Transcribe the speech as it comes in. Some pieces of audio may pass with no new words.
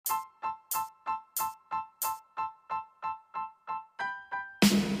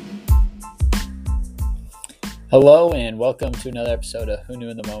Hello and welcome to another episode of Who Knew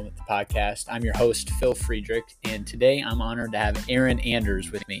in the Moment, the podcast. I'm your host, Phil Friedrich, and today I'm honored to have Aaron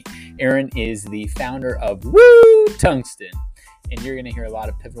Anders with me. Aaron is the founder of Woo Tungsten, and you're going to hear a lot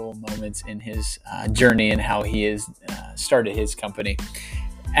of pivotal moments in his journey and how he has started his company.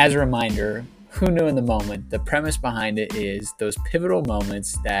 As a reminder, Who Knew in the Moment, the premise behind it is those pivotal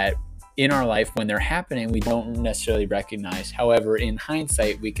moments that in our life, when they're happening, we don't necessarily recognize. However, in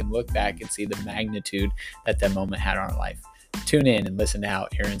hindsight, we can look back and see the magnitude that that moment had on our life. Tune in and listen to how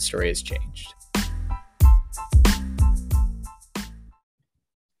Aaron's story has changed.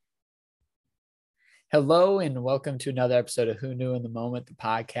 Hello and welcome to another episode of Who Knew in the Moment, the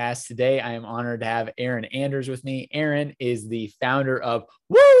podcast. Today, I am honored to have Aaron Anders with me. Aaron is the founder of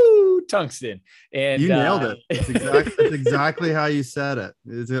Woo Tungsten. And you nailed it. That's exactly how you said it.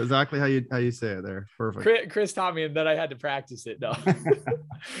 It's exactly how you say it there. Perfect. Chris taught me that I had to practice it. No.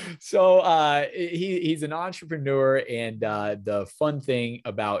 So he's an entrepreneur, and the fun thing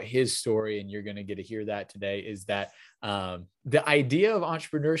about his story, and you're going to get to hear that today, is that the idea of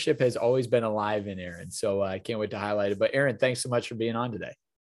entrepreneurship has always been alive in Aaron. So I can't wait to highlight it. But Aaron, thanks so much for being on today.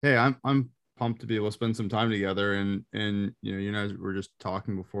 Hey, I'm pumped to be able to spend some time together, and you know, we're just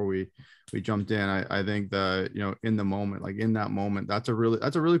talking before we jumped in. I think that, you know, in the moment, like in that moment, that's a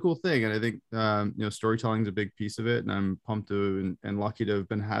really cool thing. And I think you know, storytelling is a big piece of it, and I'm pumped to and lucky to have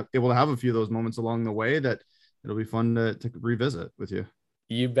been able to have a few of those moments along the way that it'll be fun to revisit with you.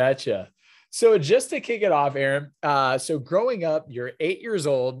 You betcha. So just to kick it off, Aaron, so growing up, you're 8 years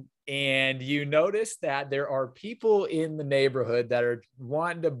old, and you notice that there are people in the neighborhood that are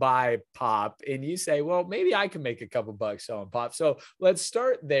wanting to buy pop, and you say, well, maybe I can make a couple bucks selling pop. So let's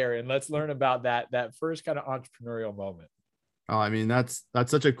start there and let's learn about that first kind of entrepreneurial moment. Oh, I mean, that's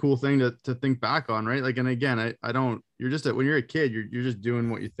such a cool thing to think back on, right? Like, and again, I don't, you're just, when you're a kid, you're just doing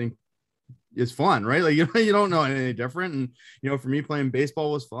what you think is fun, right? Like, you don't know any different. And, you know, for me, playing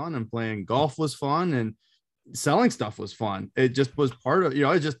baseball was fun, and playing golf was fun, and selling stuff was fun. It just was part of, you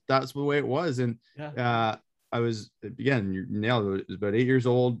know, that's the way it was. And I was, again, you nailed it. It was about 8 years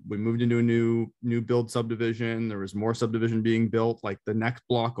old. We moved into a new build subdivision. There was more subdivision being built, like the next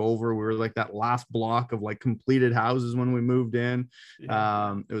block over. We were like that last block of like completed houses when we moved in. It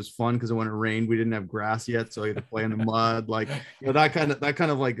was fun because when it rained, we didn't have grass yet, so I had to play in the mud, like, you know, that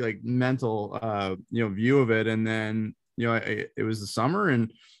kind of like mental you know, view of it. And then, you know, it was the summer,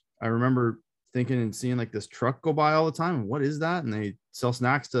 and I remember thinking and seeing like this truck go by all the time. And what is that? And they sell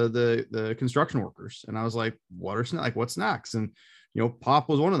snacks to the construction workers. And I was like, what snacks? And, you know, pop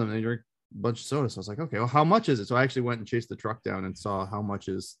was one of them. They drink a bunch of soda. So I was like, okay, well, how much is it? So I actually went and chased the truck down and saw how much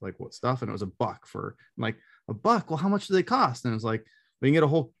is like what stuff. And it was $1 for, I'm like, $1. Well, how much do they cost? And it was like, we can get a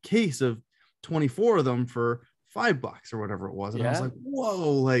whole case of 24 of them for $5 or whatever it was. And I was like,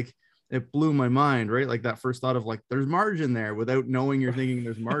 whoa, like, it blew my mind, right? Like that first thought of like, there's margin there without knowing you're thinking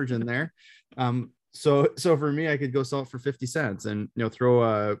there's margin there. So for me, I could go sell it for 50 cents and, you know, throw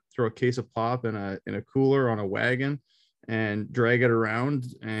a case of pop in a cooler on a wagon and drag it around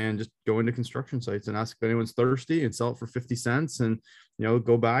and just go into construction sites and ask if anyone's thirsty and sell it for 50 cents. And, you know,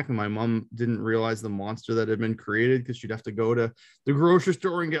 go back. And my mom didn't realize the monster that had been created, because she'd have to go to the grocery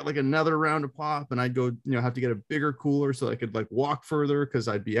store and get like another round of pop. And I'd go, you know, have to get a bigger cooler so I could like walk further, because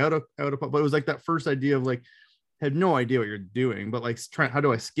I'd be out of pop. But it was like that first idea of like, had no idea what you're doing, but like how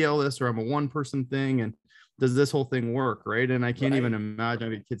do I scale this? Or I'm a one person thing, and does this whole thing work? Right. And I can't even imagine, I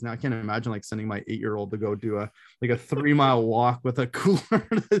mean, kids now, I can't imagine like sending my 8-year-old to go do a 3-mile walk with a cooler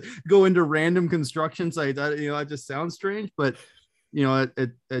to go into random construction sites. You know, it just sounds strange, but you know,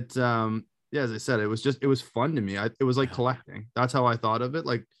 yeah, as I said, it was fun to me. It was like collecting. That's how I thought of it.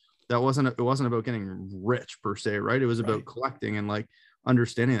 Like it wasn't about getting rich per se. Right. It was about collecting and like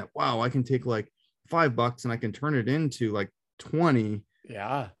understanding that, wow, I can take like $5 and I can turn it into like 20.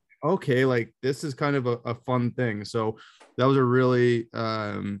 Yeah. Okay. Like this is kind of a fun thing. So that was a really,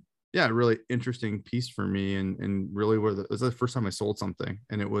 really interesting piece for me. And really it was the first time I sold something.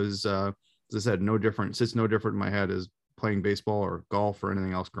 And it was, as I said, no different in my head as playing baseball or golf or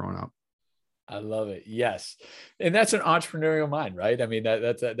anything else growing up. I love it. Yes. And that's an entrepreneurial mind, right? I mean,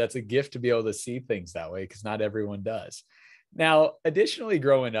 that's a gift to be able to see things that way, because not everyone does. Now, additionally,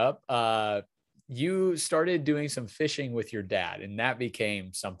 growing up, you started doing some fishing with your dad, and that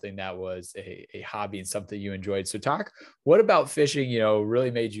became something that was a hobby and something you enjoyed. So what about fishing, you know,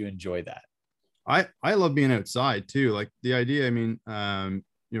 really made you enjoy that? I love being outside too. Like the idea, I mean,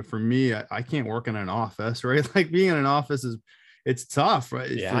 you know, for me, I can't work in an office, right? Like being in an office it's tough,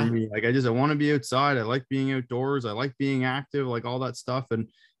 right? Yeah. For me, like I want to be outside. I like being outdoors. I like being active, like all that stuff. And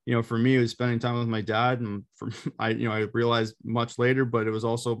for me, it was spending time with my dad, and I realized much later, but it was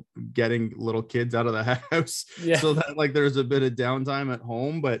also getting little kids out of the house Yeah. so that like there's a bit of downtime at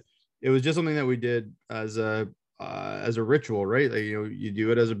home. But it was just something that we did as a ritual, right? Like, you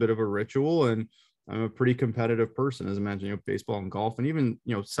do it as a bit of a ritual. And I'm a pretty competitive person, as I mentioned, baseball and golf, and even,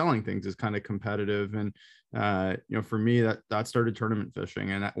 selling things is kind of competitive. And, for me, that started tournament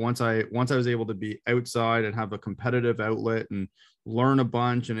fishing. And once I was able to be outside and have a competitive outlet and learn a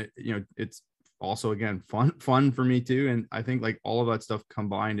bunch, and it's also, again, fun for me too. And I think like all of that stuff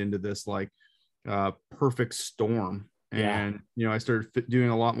combined into this like perfect storm. Yeah. And, I started doing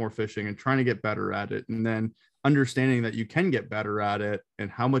a lot more fishing and trying to get better at it. And then understanding that you can get better at it and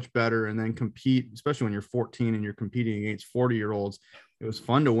how much better, and then compete, especially when you're 14 and you're competing against 40-year-olds. It was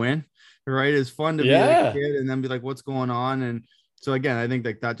fun to win, right? It's fun to be like a kid and then be like, what's going on? And so again, I think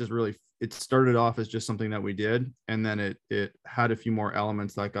like that just really, it started off as just something that we did. And then it had a few more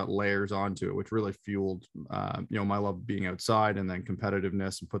elements that got layers onto it, which really fueled, my love of being outside and then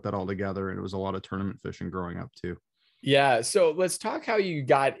competitiveness, and put that all together. And it was a lot of tournament fishing growing up too. Yeah. So let's talk how you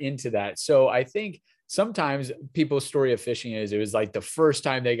got into that. So I think sometimes people's story of fishing is it was like the first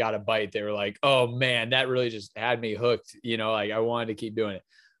time they got a bite, they were like, oh man, that really just had me hooked. Like I wanted to keep doing it.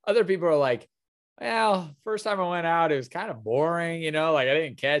 Other people are like, well, first time I went out, it was kind of boring, like I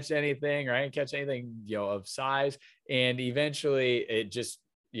didn't catch anything, or I didn't catch anything, of size. And eventually it just,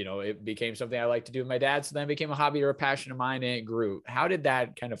 it became something I like to do with my dad. So then it became a hobby or a passion of mine, and it grew. How did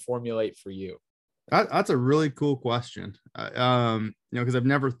that kind of formulate for you? That's a really cool question. Because I've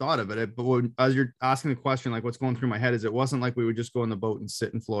never thought of it. But as you're asking the question, like what's going through my head is it wasn't like we would just go on the boat and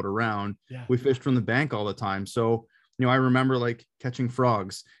sit and float around. Yeah. We fished from the bank all the time. So, I remember like catching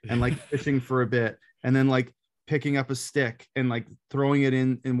frogs and like fishing for a bit, and then like picking up a stick and like throwing it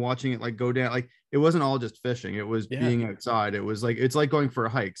in and watching it like go down. Like it wasn't all just fishing. It was being outside. It was like, it's like going for a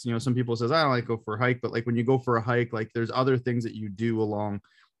hike. Some people says, I don't like go for a hike, but like when you go for a hike, like there's other things that you do along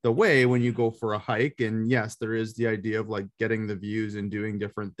the way when you go for a hike. And yes, there is the idea of like getting the views and doing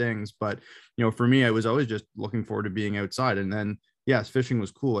different things. But, for me, I was always just looking forward to being outside. And then, yes, fishing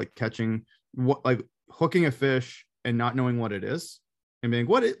was cool. Like catching hooking a fish and not knowing what it is and being,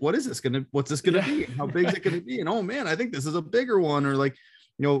 what's this going to be? How big is it going to be? And, oh man, I think this is a bigger one. Or like,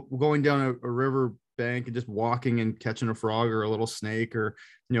 going down a river bank and just walking and catching a frog or a little snake, or,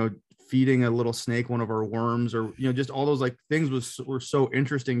 feeding a little snake one of our worms, or just all those like things were so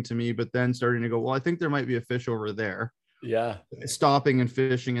interesting to me. But then starting to go, well, I think there might be a fish over there. Yeah. Stopping and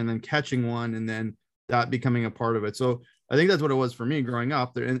fishing and then catching one, and then that becoming a part of it. So I think that's what it was for me growing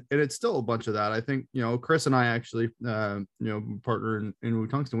up there. And it's still a bunch of that. I think, Chris and I actually, partner in Woo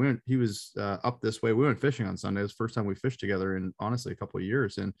Tungsten. He was up this way. We went fishing on Sunday. It was the first time we fished together in honestly a couple of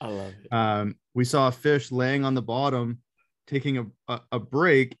years. And I love it. We saw a fish laying on the bottom, taking a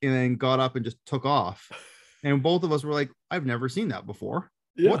break, and then got up and just took off. And both of us were like, I've never seen that before.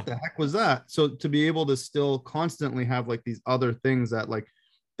 Yeah. What the heck was that? So to be able to still constantly have like these other things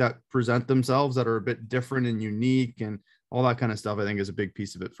that present themselves that are a bit different and unique and all that kind of stuff, I think is a big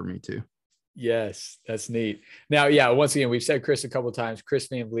piece of it for me too. Yes, that's neat. Now, yeah, once again, we've said Chris a couple of times. Chris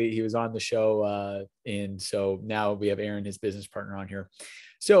Van Vliet, he was on the show, and so now we have Aaron, his business partner, on here.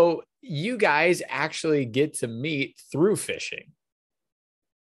 So you guys actually get to meet through fishing.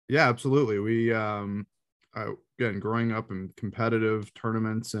 Yeah, absolutely. We again, growing up in competitive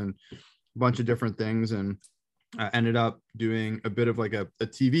tournaments and a bunch of different things, and I ended up doing a bit of like a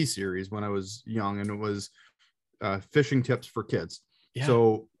TV series when I was young, and it was fishing tips for kids. Yeah.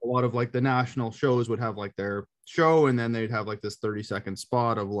 So a lot of like the national shows would have like their show, and then they'd have like this 30-second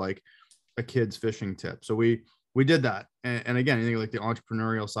spot of like a kid's fishing tip. So we did that. And again, I think like the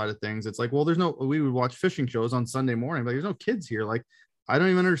entrepreneurial side of things, it's like, well, we would watch fishing shows on Sunday morning, but there's no kids here. Like, I don't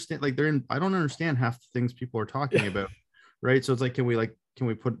even understand, like I don't understand half the things people are talking about. Right. So it's like, can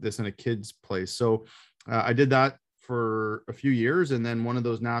we put this in a kid's place? So I did that for a few years. And then one of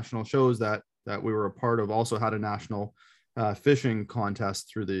those national shows that we were a part of also had a national fishing contest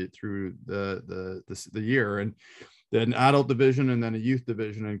through the year, and an adult division and then a youth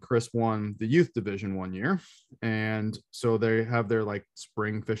division. And Chris won the youth division one year. And so they have their like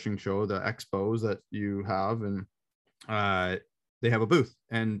spring fishing show, the expos that you have, and they have a booth.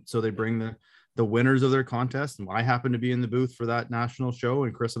 And so they bring the winners of their contest. And I happened to be in the booth for that national show,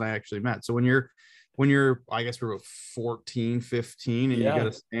 and Chris and I actually met. So when you're, I guess we're about 14, 15, and you got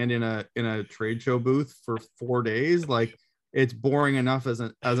to stand in a trade show booth for 4 days, like it's boring enough as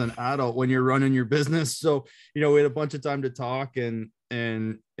an adult when you're running your business. So, we had a bunch of time to talk and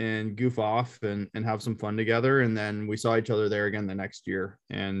goof off and have some fun together. And then we saw each other there again the next year.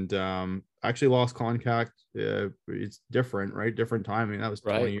 And actually lost contact. It's different, right? Different time. I mean, that was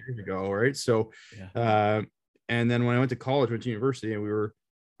 20 years ago, right? So, Yeah. and then when I went to college, went to university,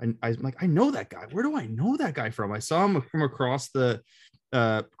 and I'm like, I know that guy. Where do I know that guy from? I saw him from across the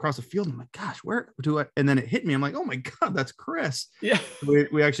field. I'm like, gosh, where do I? And then it hit me. I'm like, oh my God, that's Chris. Yeah.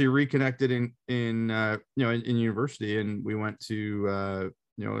 We actually reconnected in university, and we went to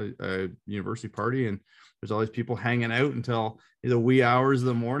a university party, and there's all these people hanging out until the wee hours of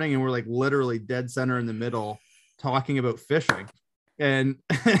the morning, and we're like literally dead center in the middle talking about fishing. And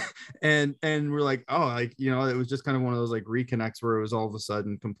and we're like, oh, like, it was just kind of one of those like reconnects where it was all of a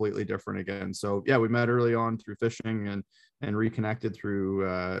sudden completely different again. So yeah, we met early on through fishing, and reconnected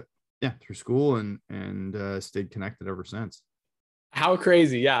through through school, and stayed connected ever since. How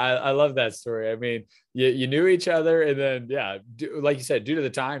crazy. Yeah. I love that story. I mean, you knew each other, and then, yeah, like you said, due to the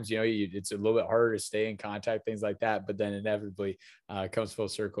times, it's a little bit harder to stay in contact, things like that. But then inevitably comes full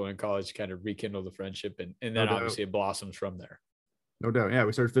circle in college, kind of rekindle the friendship. And then No doubt. obviously it blossoms from there. No doubt. Yeah.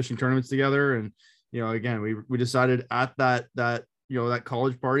 We started fishing tournaments together, and, again, we decided at that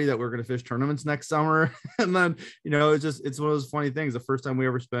college party that we're going to fish tournaments next summer. And then, it's one of those funny things. The first time we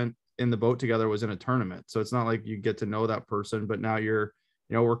ever spent in the boat together was in a tournament. So it's not like you get to know that person, but now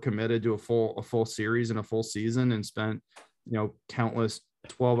we're committed to a full series and a full season, and spent, countless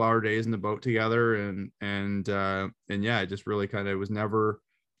 12-hour days in the boat together. And yeah, it just really kind of was never,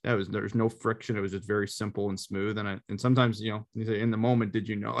 there's no friction. It was just very simple and smooth. And sometimes, you say in the moment, did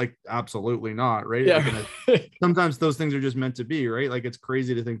you know? Like, absolutely not. Right. Yeah. Like, sometimes those things are just meant to be, right? Like, it's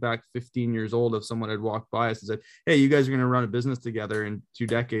crazy to think back 15 years old, if someone had walked by us and said, hey, you guys are going to run a business together in 2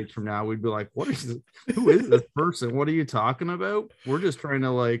 decades from now, we'd be like, who is this person? What are you talking about? We're just trying to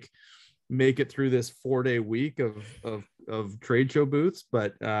like make it through this 4-day week of trade show booths.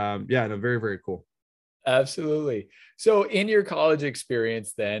 But yeah, no, very, very cool. Absolutely. So in your college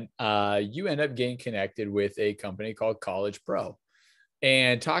experience, then you end up getting connected with a company called College Pro,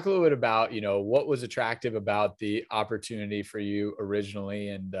 and talk a little bit about, what was attractive about the opportunity for you originally,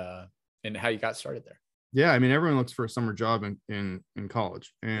 and how you got started there. Yeah. I mean, everyone looks for a summer job in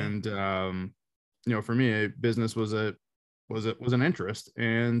college. And, for me, business was an interest.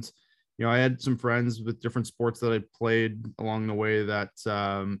 And, I had some friends with different sports that I played along the way that,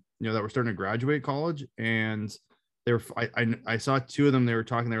 that were starting to graduate college. And I saw 2 of them. They were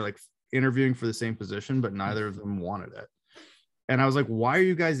like interviewing for the same position, but neither of them wanted it. And I was like, why are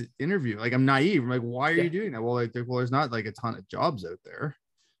you guys interviewing? Like, I'm naive. I'm like, why are you doing that? Well, there's not like a ton of jobs out there.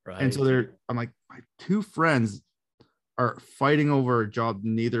 Right. And so I'm like, my 2 friends are fighting over a job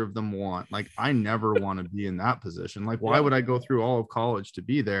neither of them want. Like, I never want to be in that position. Like, why would I go through all of college to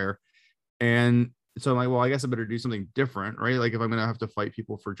be there? And so I'm like, well, I guess I better do something different, right? Like, if I'm going to have to fight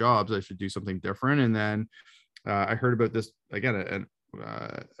people for jobs, I should do something different. And then I heard about this, again,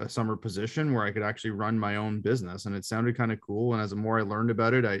 a summer position where I could actually run my own business. And it sounded kind of cool. And as the more I learned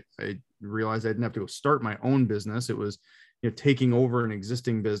about it, I realized I didn't have to go start my own business. It was, taking over an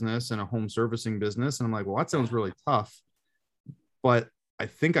existing business and a home servicing business. And I'm like, well, that sounds really tough, but I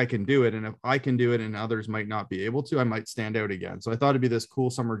think I can do it. And if I can do it and others might not be able to, I might stand out again. So I thought it'd be this cool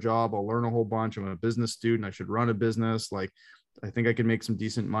summer job. I'll learn a whole bunch. I'm a business student. I should run a business. Like, I think I can make some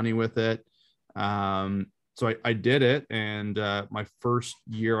decent money with it. So I did it. And my first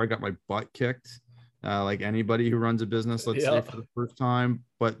year, I got my butt kicked, like anybody who runs a business, let's say, for the first time.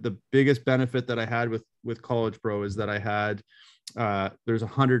 But the biggest benefit that I had with College Pro is that I had there's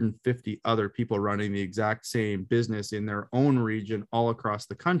 150 other people running the exact same business in their own region all across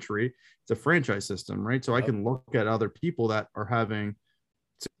the country. It's a franchise system, right? So I can look at other people that are having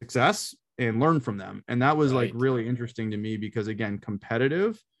success and learn from them. And that was like really interesting to me because, again,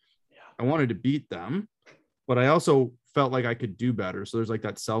 competitive. I wanted to beat them, but I also felt like I could do better. So there's like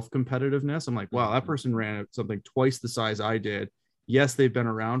that self-competitiveness. I'm like, wow, that person ran something twice the size I did. Yes, they've been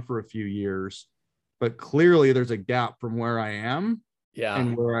around for a few years, but clearly there's a gap from where I am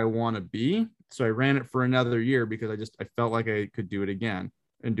and where I want to be. So I ran it for another year because I felt like I could do it again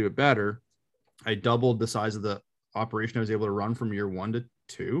and do it better. I doubled the size of the operation I was able to run from year 1 to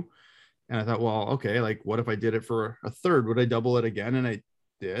 2. And I thought, well, okay, like what if I did it for a third? Would I double it again? And I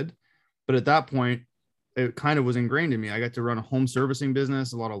did. But at that point, it kind of was ingrained in me. I got to run a home servicing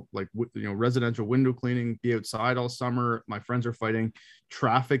business, a lot of like, residential window cleaning, be outside all summer. My friends are fighting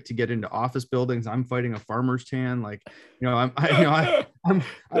traffic to get into office buildings. I'm fighting a farmer's tan. Like, I'm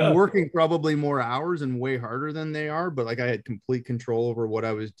working probably more hours and way harder than they are, but like I had complete control over what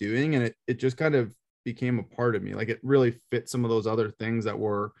I was doing. And it just kind of became a part of me. Like it really fit some of those other things that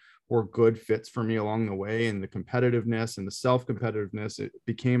were good fits for me along the way, and the competitiveness and the self-competitiveness. It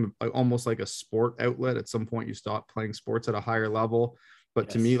became almost like a sport outlet. At some point you stop playing sports at a higher level But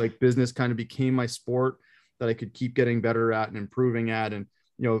to me, like business kind of became my sport that I could keep getting better at and improving at. And,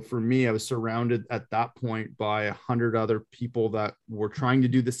 for me, I was surrounded at that point by 100 other people that were trying to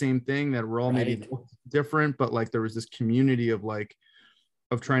do the same thing, that were all maybe different, but like there was this community of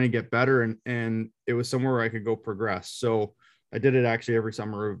trying to get better. And it was somewhere where I could go progress. So I did it actually every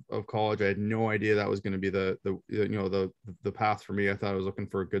summer of college. I had no idea that was going to be the path for me. I thought I was looking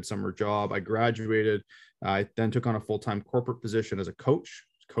for a good summer job. I graduated. I then took on a full-time corporate position as a coach,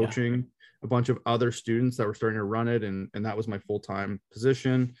 coaching a bunch of other students that were starting to run it. And that was my full-time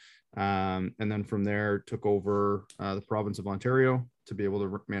position. And then from there took over the province of Ontario to be able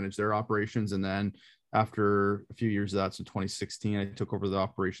to manage their operations. And then after a few years of that, so 2016, I took over the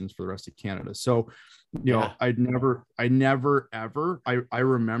operations for the rest of Canada. So, I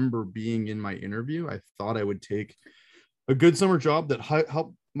remember being in my interview, I thought I would take a good summer job that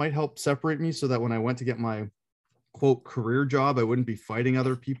might help separate me, so that when I went to get my quote career job, I wouldn't be fighting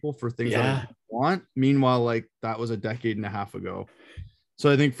other people for things that I want. Meanwhile, like that was a decade and a half ago. So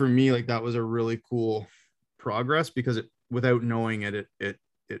I think for me, like that was a really cool progress, because without knowing it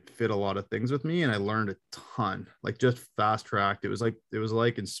fit a lot of things with me, and I learned a ton, like just fast tracked. It was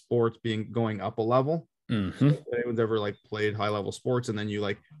like in sports going up a level. Mm-hmm. If anyone's ever like played high level sports, and then you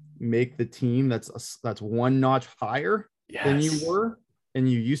like make the team that's one notch higher than you were, and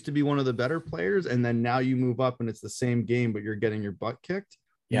you used to be one of the better players, and then now you move up and it's the same game, but you're getting your butt kicked.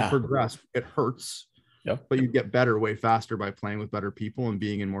 You progress. It hurts. Yep. But you get better way faster by playing with better people and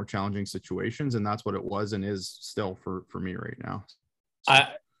being in more challenging situations. And that's what it was and is still for me right now. So.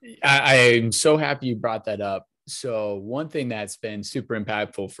 I'm so happy you brought that up. So one thing that's been super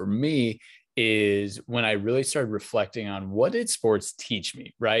impactful for me is when I really started reflecting on what did sports teach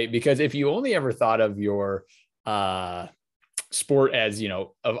me, right? Because if you only ever thought of your sport as,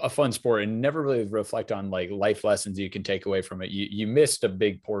 a fun sport and never really reflect on like life lessons you can take away from it, you missed a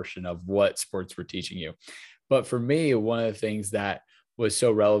big portion of what sports were teaching you. But for me, one of the things that was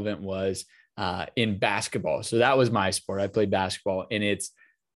so relevant was in basketball. So that was my sport. I played basketball, and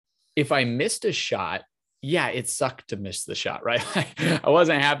if I missed a shot, it sucked to miss the shot, right? I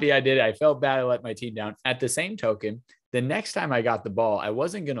wasn't happy I did it. I felt bad I let my team down. At the same token, the next time I got the ball, I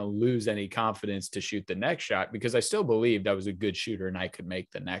wasn't going to lose any confidence to shoot the next shot, because I still believed I was a good shooter and I could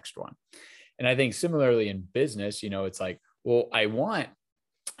make the next one. And I think similarly in business, it's like, well, I want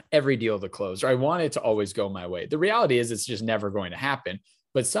every deal to close, or I want it to always go my way. The reality is it's just never going to happen.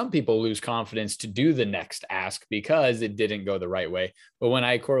 But some people lose confidence to do the next ask because it didn't go the right way. But when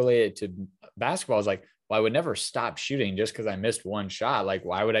I correlate it to basketball, I was like, well, I would never stop shooting just because I missed one shot. Like,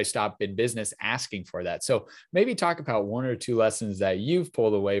 why would I stop in business asking for that? So maybe talk about one or two lessons that you've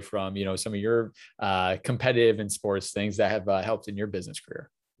pulled away from, some of your competitive and sports things that have helped in your business career.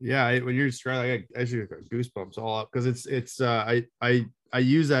 Yeah, when you're describing, I actually got goosebumps all up, because I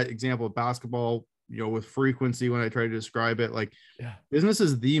use that example of basketball with frequency when I try to describe it. Like, business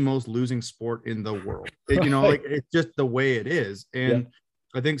is the most losing sport in the world. Like it's just the way it is. And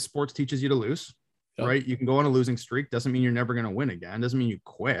I think sports teaches you to lose, right? You can go on a losing streak. Doesn't mean you're never going to win again. Doesn't mean you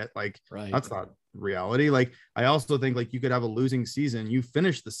quit. Like that's not reality. Like, I also think like you could have a losing season, you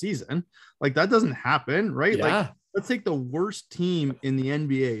finish the season. Like that doesn't happen, right? Like, let's take the worst team in the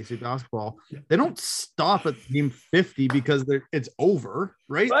NBA, say basketball. They don't stop at game 50 because it's over,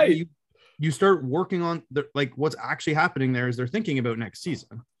 right? You start working on like what's actually happening there is they're thinking about next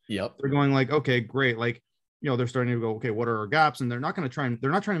season. Yep. They're going like, okay, great. Like, they're starting to go, okay, what are our gaps? And they're not trying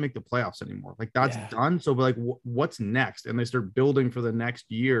to make the playoffs anymore. Like that's done. So like, what's next? And they start building for the next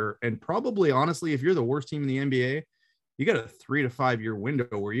year. And probably, honestly, if you're the worst team in the NBA, you got a 3 to 5 year window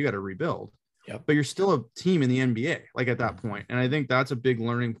where you got to rebuild. Yep. But you're still a team in the NBA, like at that point. And I think that's a big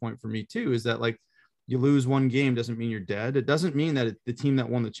learning point for me too, is that like, you lose one game doesn't mean you're dead. It doesn't mean that the team that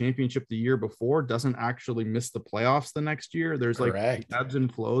won the championship the year before doesn't actually miss the playoffs the next year. There's like ebbs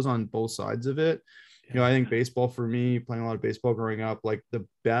and flows on both sides of it. I think baseball, for me, playing a lot of baseball growing up, like the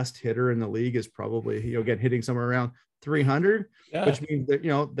best hitter in the league is probably, again, hitting somewhere around 300, which means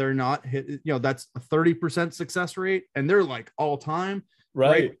that, they're not hit, that's a 30% success rate, and they're like all time.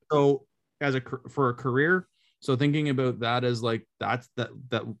 Right. So for a career, so thinking about that as like, that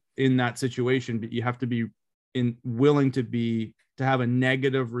in that situation, but you have to be willing to have a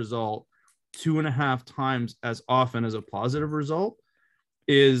negative result 2.5 times as often as a positive result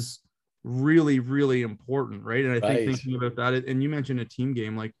is really, really important. Right. And I think thinking about that, and you mentioned a team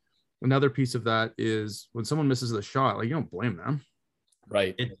game, like another piece of that is when someone misses the shot, like you don't blame them.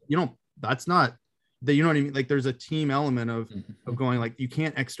 Right. That's not that, you know what I mean? Like there's a team element of going like, you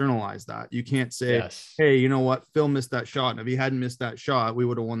can't externalize that. You can't say, hey, you know what? Phil missed that shot. And if he hadn't missed that shot, we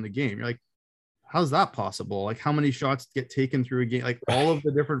would have won the game. You're like, how's that possible? Like how many shots get taken through a game, like all of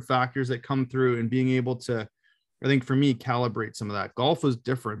the different factors that come through, and being able to, I think for me, calibrate some of that. Golf was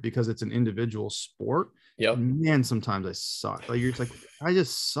different because it's an individual sport. Yep. And man, sometimes I suck. Like you're just like, I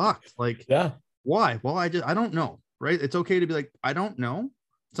just sucked. Like, Yeah. why? Well, I don't know. Right. It's okay to be like, I don't know.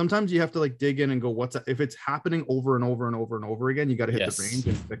 Sometimes you have to like dig in and go, what's that? If it's happening over and over and over and over again, you got to hit the range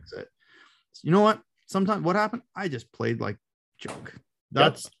and fix it. So, you know what? Sometimes what happened? I just played like junk.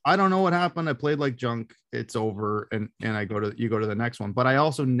 I don't know what happened. I played like junk. It's over. And you go to the next one. But I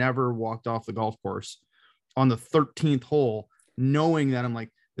also never walked off the golf course on the 13th hole, knowing that I'm like,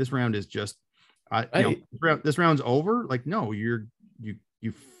 this round is just, this round's over. Like, no, you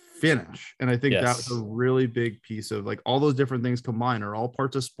finish. And I think that's a really big piece of like all those different things combined are all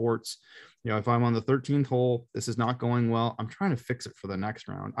parts of sports. If I'm on the 13th hole, this is not going well, I'm trying to fix it for the next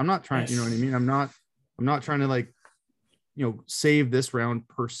round. I'm not trying, you know what I mean? I'm not trying to like, save this round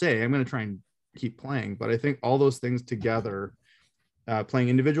per se. I'm going to try and keep playing. But I think all those things together, playing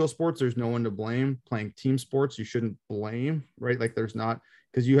individual sports, there's no one to blame. Playing team sports, you shouldn't blame, right? Like there's not,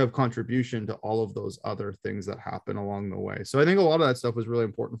 because you have contribution to all of those other things that happen along the way. So I think a lot of that stuff was really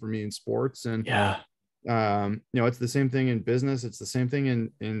important for me in sports. And it's the same thing in business. It's the same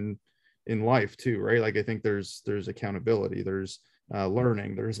thing in life too, right? Like I think there's accountability, there's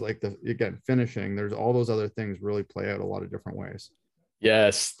learning, there's like finishing, there's all those other things really play out a lot of different ways.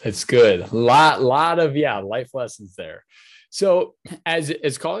 Yes, it's good. Lot of life lessons there. So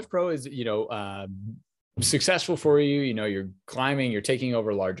as College Pro is, successful for you, you're climbing, you're taking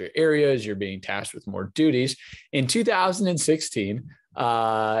over larger areas, you're being tasked with more duties. In 2016,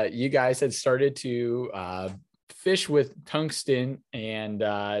 you guys had started to fish with tungsten, and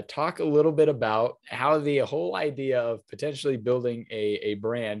talk a little bit about how the whole idea of potentially building a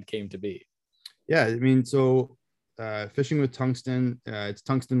brand came to be. Yeah, I mean, so fishing with tungsten, it's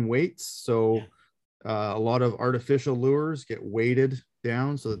tungsten weights. So a lot of artificial lures get weighted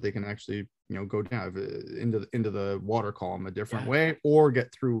down so that they can actually, go down into the water column a different way, or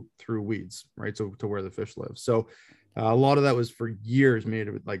get through weeds, right? So to where the fish live. So a lot of that was for years made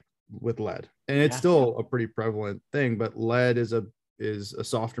with lead, and it's still a pretty prevalent thing, but lead is a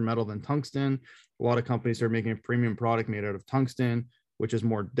softer metal than tungsten. A lot of companies are making a premium product made out of tungsten, which is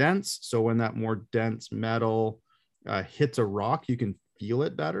more dense. So when that more dense metal hits a rock, you can feel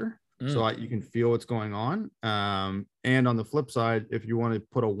it better. So you can feel what's going on. And on the flip side, if you want to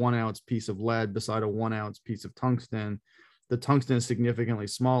put a 1 ounce piece of lead beside a 1 ounce piece of tungsten, the tungsten is significantly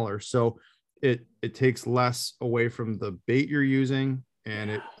smaller. So it takes less away from the bait you're using,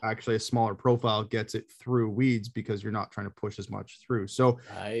 and it actually, a smaller profile gets it through weeds because you're not trying to push as much through. So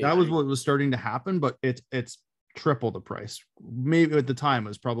that was what was starting to happen, but it's triple the price. Maybe at the time it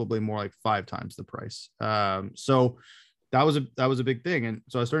was probably more like 5 times the price. So that was a big thing. And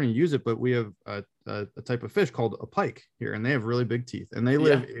so I was starting to use it, but we have a type of fish called a pike here, and they have really big teeth, and they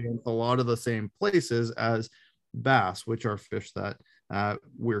live in a lot of the same places as bass, which are fish that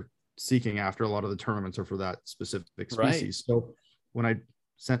we're seeking after. A lot of the tournaments are for that specific species. Right. So when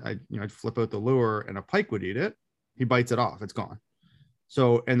I'd flip out the lure and a pike would eat it, he bites it off, it's gone.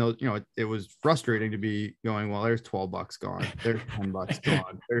 So, and those, it was frustrating to be going, well, there's $12 gone, there's $10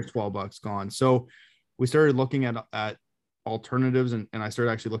 gone, there's $12 gone. So we started looking at alternatives, and I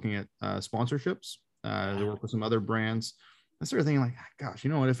started actually looking at sponsorships to work with some other brands. I started thinking like, gosh,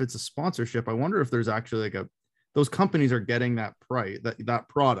 you know what, if it's a sponsorship, I wonder if there's actually like those companies are getting that price, that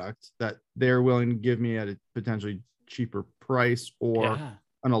product that they're willing to give me at a potentially cheaper price, or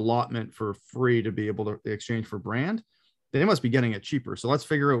an allotment for free to be able to exchange for brand. They must be getting it cheaper. So let's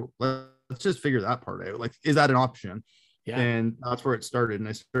just figure that part out. Like, is that an option? Yeah. And that's where it started. And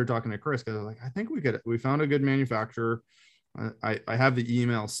I started talking to Chris because I was like, I think we found a good manufacturer. I have the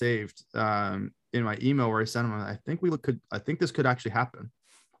email saved in my email where I sent him. I think this could actually happen.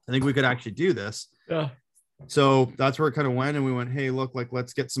 I think we could actually do this. Yeah. So that's where it kind of went. And we went, hey, look, like,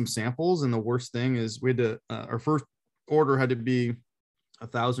 let's get some samples. And the worst thing is we had to, our first order had to be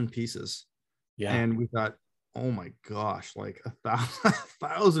 1,000 pieces. Yeah. And we thought, oh my gosh, like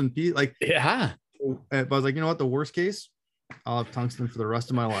 1,000 pieces. Like, yeah. But I was like, you know what? The worst case, I'll have tungsten for the rest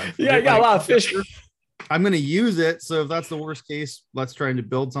of my life. Yeah, I got a lot of fish. I'm going to use it. So if that's the worst case, let's try to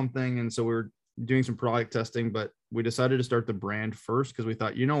build something. And so we're doing some product testing, but we decided to start the brand first because we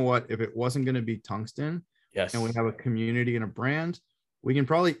thought, you know what? If it wasn't going to be tungsten, yes, and we have a community and a brand, we can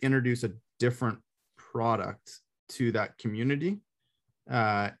probably introduce a different product to that community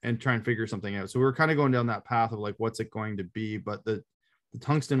and try and figure something out. So we were kind of going down that path of like, what's it going to be? But the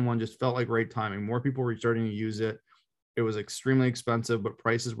tungsten one just felt like right timing. More people were starting to use it. It was extremely expensive, but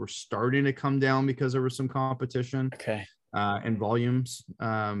prices were starting to come down because there was some competition. Okay. and volumes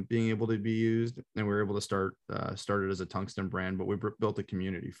being able to be used, and we were able to start it as a tungsten brand, but we built a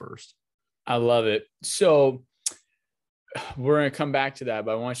community first. I love it. So we're going to come back to that,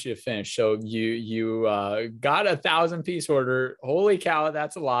 but I want you to finish. So you got 1,000-piece order. Holy cow,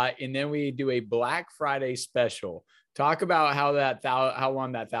 that's a lot. And then we do a Black Friday special. Talk about how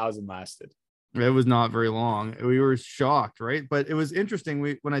long that 1,000 lasted. It was not very long. We were shocked, right? But it was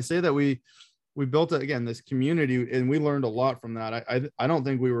interesting. When I say that we built this community, and we learned a lot from that. I don't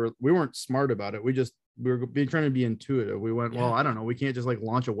think we weren't smart about it. We were trying to be intuitive. We went, well, I don't know. We can't just like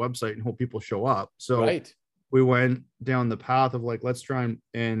launch a website and hope people show up. So right. We went down the path of like, let's try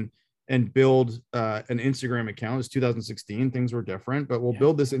and build an Instagram account. It's 2016. Things were different, but we'll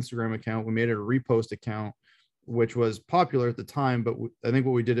build this Instagram account. We made it a repost account, which was popular at the time. But I think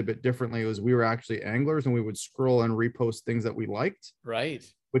what we did a bit differently was we were actually anglers, and we would scroll and repost things that we liked. Right.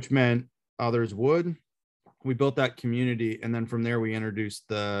 Which meant others would. We built that community, and then from there we introduced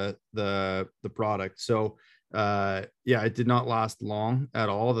the product. So it did not last long at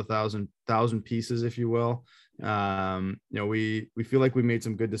all. The 1,000 pieces, if you will. We feel like we made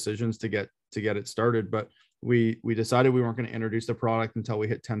some good decisions to get it started, but we decided we weren't going to introduce the product until we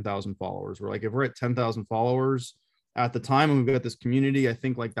hit 10,000 followers. We're like, if we're at 10,000 followers at the time and we've got this community, I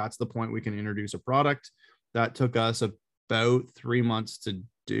think like that's the point we can introduce a product. That took us about 3 months to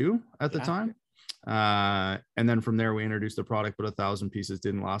do at the time. And then from there we introduced the product, but 1,000 pieces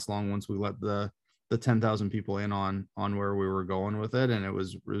didn't last long once we let the 10,000 people in on where we were going with it. And it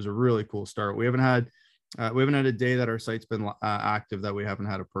was a really cool start. We haven't had a day that our site's been active that we haven't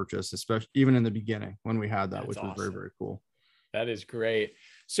had a purchase, especially even in the beginning when we had that. That's which was awesome. Very, very cool. That is great.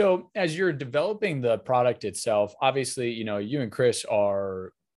 So as you're developing the product itself, obviously, you and Chris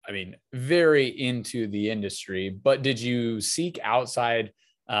are, very into the industry, but did you seek outside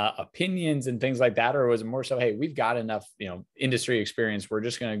opinions and things like that? Or was it more so, hey, we've got enough, industry experience, we're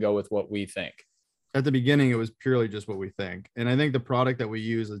just going to go with what we think? At the beginning, it was purely just what we think. And I think the product that we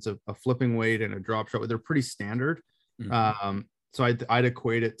use, it's a flipping weight and a drop shot. They're pretty standard. Mm-hmm. So I'd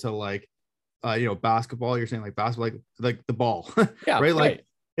equate it to like, basketball. You're saying like basketball, like the ball, yeah, right? Like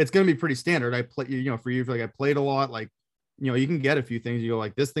it's going to be pretty standard. I play, for you, like I played a lot, like, you can get a few things. You go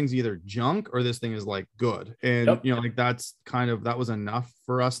like, this thing's either junk or this thing is like good. And, like that was enough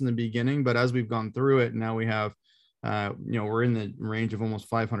for us in the beginning. But as we've gone through it, now we have, we're in the range of almost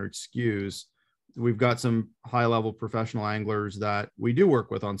 500 SKUs. We've got some high level professional anglers that we do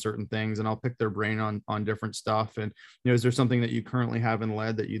work with on certain things, and I'll pick their brain on different stuff. And, is there something that you currently have in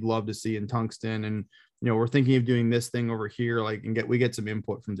lead that you'd love to see in tungsten? And, we're thinking of doing this thing over here, like, and we get some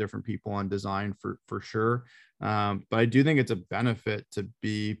input from different people on design for sure. But I do think it's a benefit to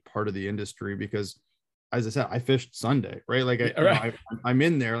be part of the industry because, as I said, I fished Sunday, right? Like I'm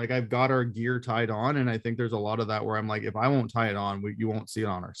in there, like I've got our gear tied on. And I think there's a lot of that where I'm like, if I won't tie it on, you won't see it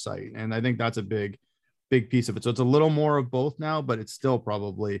on our site. And I think that's a big piece of it. So it's a little more of both now, but it's still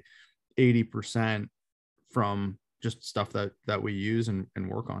probably 80% from just stuff that we use and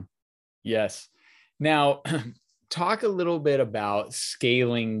work on. Yes. Now, talk a little bit about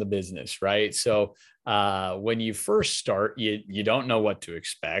scaling the business, right? So when you first start, you don't know what to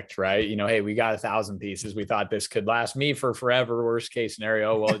expect, right? Hey, we got 1,000 pieces. We thought this could last me for forever. Worst case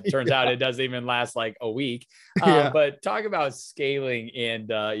scenario. Well, it turns out it doesn't even last like a week. But talk about scaling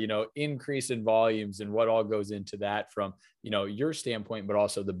and, increase in volumes and what all goes into that from, your standpoint, but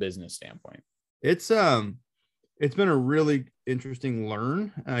also the business standpoint. It's been a really interesting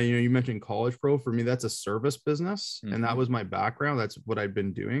learn. You mentioned College Pro. For me, that's a service business. Mm-hmm. And that was my background. That's what I've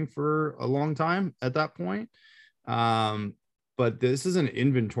been doing for a long time at that point. But this is an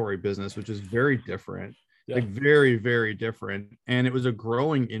inventory business, which is very different, like very, very different. And it was a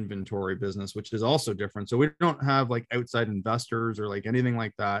growing inventory business, which is also different. So we don't have like outside investors or like anything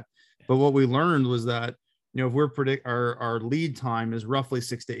like that. But what we learned was that, if we're our lead time is roughly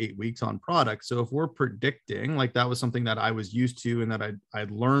 6 to 8 weeks on product. So if we're predicting, like that was something that I was used to and that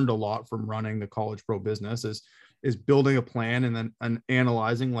I'd learned a lot from running the College Pro business is building a plan and then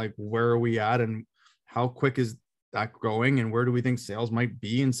analyzing like where are we at and how quick is that growing and where do we think sales might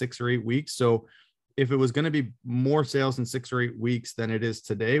be in 6 or 8 weeks. So if it was going to be more sales in 6 or 8 weeks than it is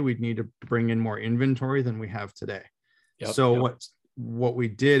today, we'd need to bring in more inventory than we have today. What we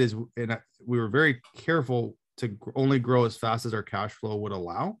did is, and we were very careful to only grow as fast as our cash flow would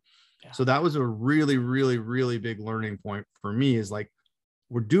allow. Yeah. So that was a really, really, really big learning point for me is like,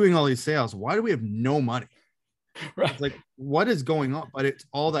 we're doing all these sales. Why do we have no money? Right. It's like, what is going on? But it's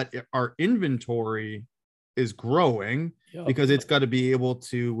all that our inventory is growing because it's got to be able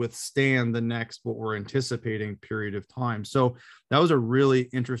to withstand the next, what we're anticipating period of time. So that was a really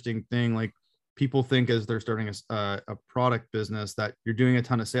interesting thing. Like, people think as they're starting a product business that you're doing a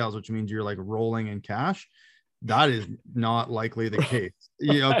ton of sales, which means you're like rolling in cash. That is not likely the case,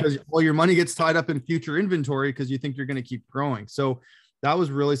 because all your money gets tied up in future inventory because you think you're going to keep growing. So that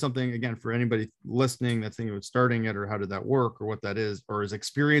was really something, again, for anybody listening that's thinking about starting it, or how did that work, or what that is, or is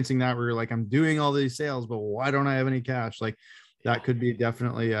experiencing that where you're like, I'm doing all these sales, but why don't I have any cash? Like that could be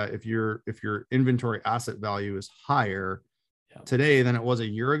definitely if your inventory asset value is higher today than it was a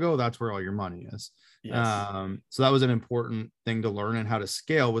year ago, that's where all your money is. Yes. So that was an important thing to learn, and how to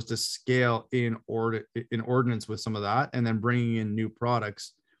scale was to scale in ordinance with some of that, and then bringing in new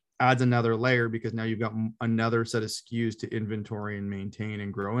products adds another layer, because now you've got another set of SKUs to inventory and maintain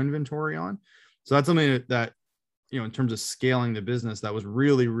and grow inventory on. So that's something that in terms of scaling the business, that was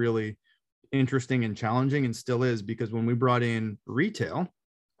really, really interesting and challenging, and still is, because when we brought in retail,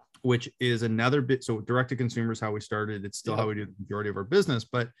 which is another bit, so direct to consumer is how we started. It's still how we do the majority of our business,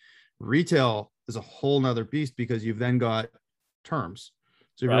 but retail is a whole nother beast, because you've then got terms.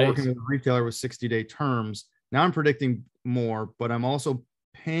 So if you're working with a retailer with 60-day terms, now I'm predicting more, but I'm also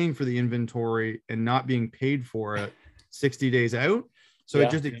paying for the inventory and not being paid for it 60 days out. So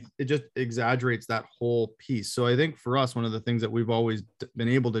it just exaggerates that whole piece. So I think for us, one of the things that we've always been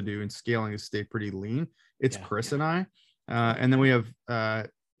able to do in scaling is stay pretty lean. It's Chris and I, and then we have,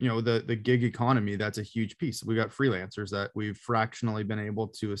 the gig economy. That's a huge piece. We got freelancers that we've fractionally been able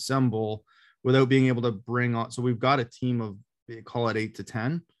to assemble without being able to bring on. So we've got a team of, call it 8 to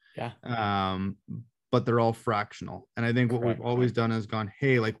 10. But they're all fractional. And I think what we've always done is gone,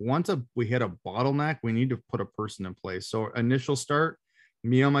 hey, like once we hit a bottleneck, we need to put a person in place. So initial start,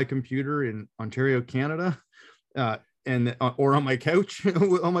 me on my computer in Ontario, Canada, or on my couch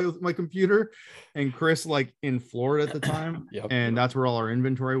on my computer, and Chris like in Florida at the time. And that's where all our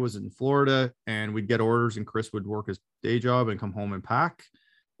inventory was, in Florida. And we'd get orders, and Chris would work his day job and come home and pack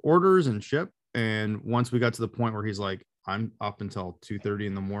orders and ship. And once we got to the point where he's like, I'm up until 2:30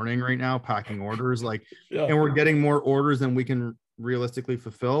 in the morning right now packing orders, and we're getting more orders than we can realistically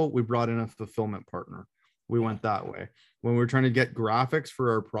fulfill, we brought in a fulfillment partner. We went that way. When we were trying to get graphics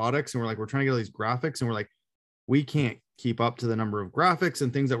for our products, and we're trying to get all these graphics, and we're like, we can't keep up to the number of graphics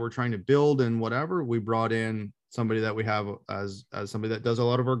and things that we're trying to build and whatever, we brought in somebody that we have as somebody that does a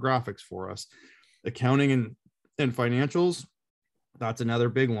lot of our graphics for us. Accounting and financials, that's another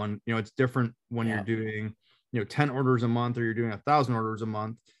big one. It's different when you're doing 10 orders a month, or you're doing 1,000 orders a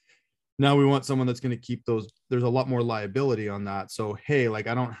month. Now we want someone that's going to keep those. There's a lot more liability on that. So, hey, like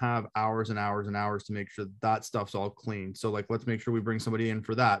I don't have hours and hours and hours to make sure that stuff's all clean. So let's make sure we bring somebody in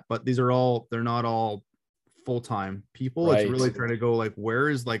for that. But they're not all full-time people. It's really trying to go where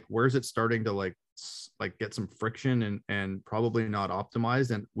is it starting to get some friction and probably not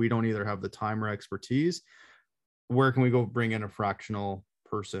optimized. And we don't either have the time or expertise. Where can we go bring in a fractional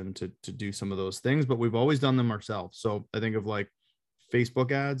person to do some of those things? But we've always done them ourselves. So I think of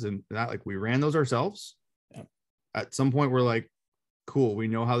Facebook ads and that, we ran those ourselves. At some point we're like, cool, we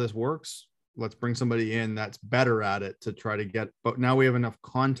know how this works, let's bring somebody in that's better at it to try to get, but now we have enough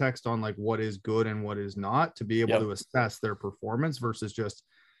context on what is good and what is not to be able to assess their performance, versus just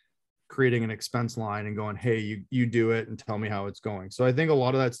creating an expense line and going, hey, you do it and tell me how it's going. So I think a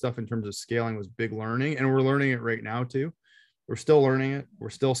lot of that stuff in terms of scaling was big learning, and we're learning it right now too. We're still learning it. We're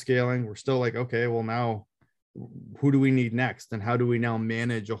still scaling. We're still okay, well, now who do we need next? And how do we now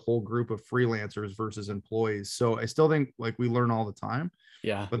manage a whole group of freelancers versus employees? So I still think we learn all the time.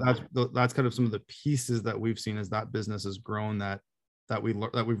 But that's kind of some of the pieces that we've seen as that business has grown, that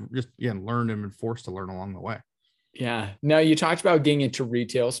we've just learned and been forced to learn along the way. Now you talked about getting into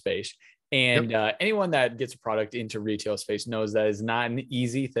retail space, and anyone that gets a product into retail space knows that is not an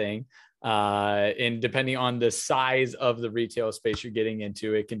easy thing. And depending on the size of the retail space you're getting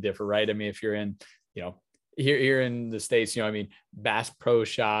into, it can differ, right? I mean, if you're in, here in the States, Bass Pro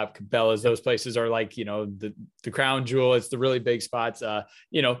Shop, Cabela's, those places are the crown jewel. It's the really big spots,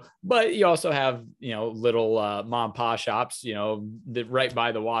 but you also have, little mom and pop shops, that right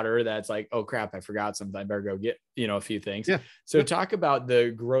by the water. That's oh crap, I forgot something. I better go get, a few things. So talk about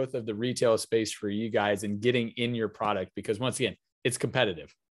the growth of the retail space for you guys and getting in your product, because once again, it's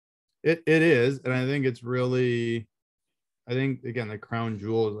competitive. It is. And I think it's really, again, the crown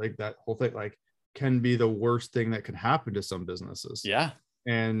jewel is that whole thing, can be the worst thing that can happen to some businesses.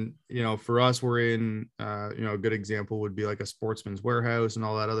 And, for us, we're in, a good example would be a Sportsman's Warehouse and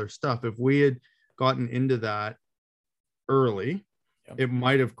all that other stuff. If we had gotten into that early, it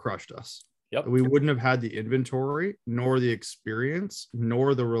might have crushed us. We wouldn't have had the inventory, nor the experience,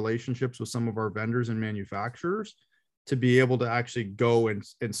 nor the relationships with some of our vendors and manufacturers to be able to actually go and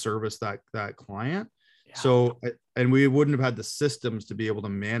service that client. So, and we wouldn't have had the systems to be able to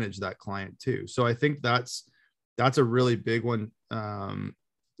manage that client too. So I think that's a really big one.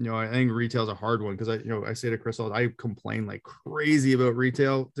 I think retail is a hard one because I say to Chris, I complain like crazy about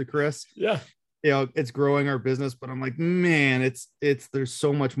retail to Chris. Yeah. It's growing our business, but I'm like, man, there's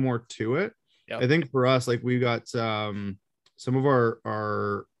so much more to it. Yep. I think for us, like we got some of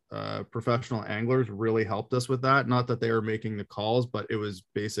our professional anglers really helped us with that. Not that they were making the calls, but it was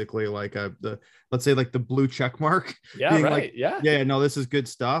basically like let's say like the blue check mark. Yeah. Right. Like, yeah, no, this is good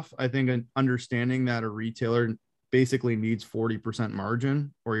stuff. I think understanding that a retailer basically needs 40%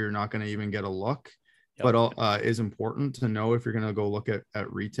 margin or you're not going to even get a look. Yep. But is important to know if you're going to go look at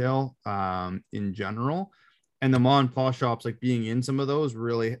retail in general. And the mom and pop shops, like being in some of those,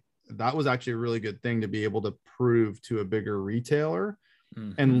 really, that was actually a really good thing to be able to prove to a bigger retailer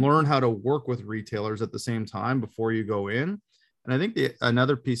and learn how to work with retailers at the same time before you go in. And I think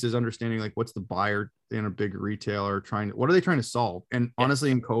another piece is understanding like what's the buyer in a big retailer what are they trying to solve? And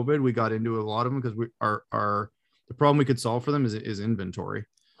honestly, in COVID, we got into a lot of them because the problem we could solve for them is inventory.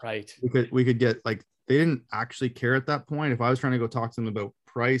 Right. We could get like, they didn't actually care at that point. If I was trying to go talk to them about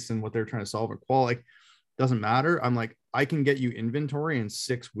price and what they're trying to solve or quality, like, doesn't matter. I'm like, I can get you inventory in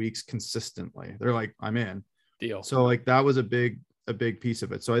 6 weeks consistently. They're like, I'm in. Deal. So like that was a big piece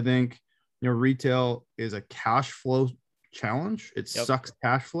of it. So I think, retail is a cash flow challenge. It sucks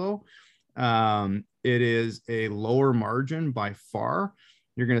cash flow. It is a lower margin by far.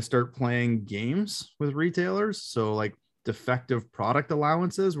 You're going to start playing games with retailers. So like defective product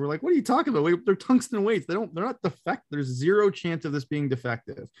allowances. We're like, what are you talking about? They're tungsten weights. They're not defect. There's zero chance of this being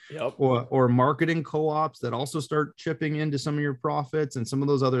defective. Yep. Or marketing co-ops that also start chipping into some of your profits and some of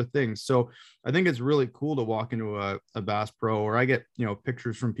those other things. So I think it's really cool to walk into a Bass Pro, or I get,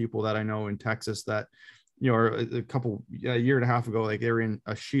 pictures from people that I know in Texas that, or a year and a half ago, like they were in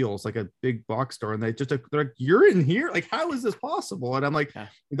a Shields, like a big box store, and they're like, you're in here? Like, how is this possible? And I'm like,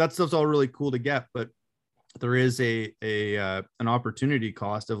 that stuff's all really cool to get, but there is an opportunity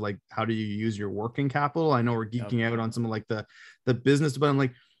cost of like, how do you use your working capital? I know we're geeking out on some of like the business, but I'm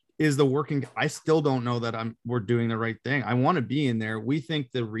like, I still don't know that we're doing the right thing. I want to be in there. We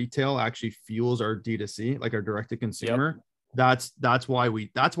think the retail actually fuels our D2C, like our direct to consumer. That's why we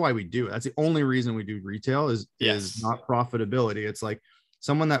do it. That's the only reason we do retail is not profitability. It's like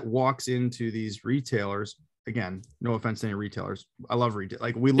someone that walks into these retailers, again, no offense to any retailers. I love retail.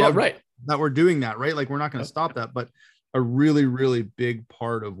 Like we love that we're doing that, right? Like we're not going to stop that. But a really, really big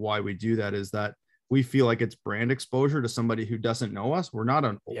part of why we do that is that we feel like it's brand exposure to somebody who doesn't know us. We're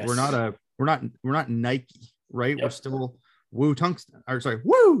not Nike, right? We're still Woo Tungsten,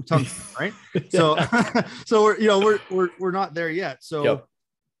 right? So we're not there yet. So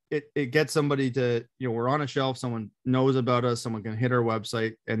it gets somebody to, we're on a shelf, someone knows about us, someone can hit our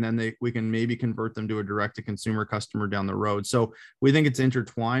website, and then we can maybe convert them to a direct to consumer customer down the road. So we think it's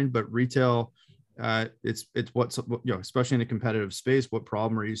intertwined, but retail, it's what's, especially in a competitive space, what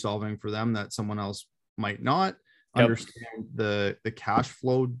problem are you solving for them that someone else might not understand? The cash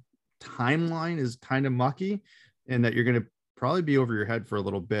flow timeline is kind of mucky, and that you're going to probably be over your head for a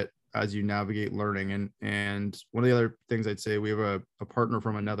little bit as you navigate learning. And one of the other things I'd say, we have a partner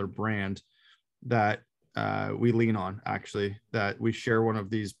from another brand that we lean on, actually, that we share one of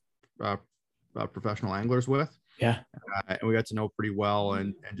these professional anglers with. And we got to know pretty well,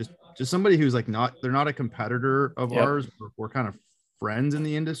 and just somebody who's like they're not a competitor of ours. We're kind of friends in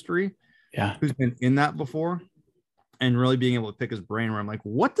the industry, who's been in that before, and really being able to pick his brain where I'm like,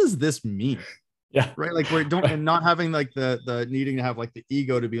 what does this mean? Right. Like and not having like the needing to have like the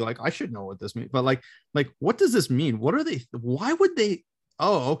ego to be like, I should know what this means, but like, what does this mean? What are they, why would they?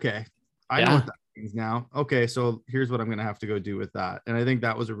 Oh, okay. I know what that means now. Okay. So here's what I'm going to have to go do with that. And I think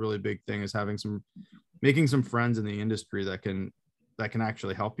that was a really big thing, is making some friends in the industry that can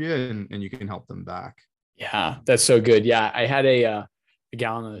actually help you, and you can help them back. Yeah. That's so good. Yeah. I had a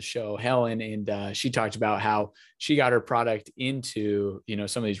gal on the show, Helen, and she talked about how she got her product into,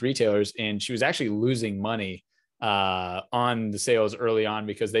 some of these retailers, and she was actually losing money on the sales early on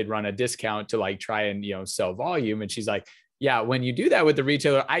because they'd run a discount to like try and, sell volume. And she's like, yeah, when you do that with the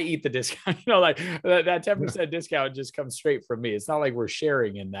retailer, I eat the discount, like that 10% discount just comes straight from me. It's not like we're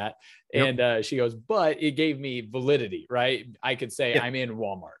sharing in that. And she goes, but it gave me validity, right? I could say I'm in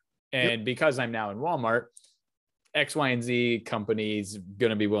Walmart, and because I'm now in Walmart, X, Y, and Z companies going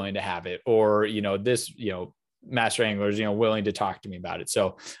to be willing to have it, or, this, master anglers, willing to talk to me about it.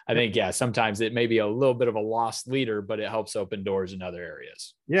 So I think, sometimes it may be a little bit of a lost leader, but it helps open doors in other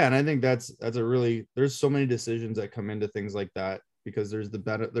areas. Yeah. And I think there's so many decisions that come into things like that, because there's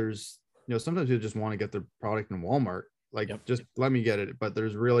sometimes you just want to get the product in Walmart. like, Yep. just let me get it. But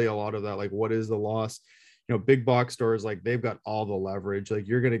there's really a lot of that, like, what is the loss? Big box stores, like, they've got all the leverage. Like,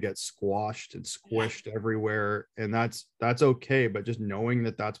 you're going to get squashed and squished everywhere, and that's okay. But just knowing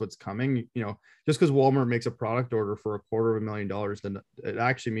that that's what's coming, just because Walmart makes a product order for $250,000, then it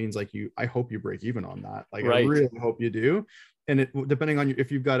actually means, like, I hope you break even on that. Like, Right. I really hope you do. And it, depending on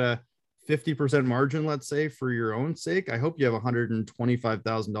if you've got a 50% margin, let's say, for your own sake, I hope you have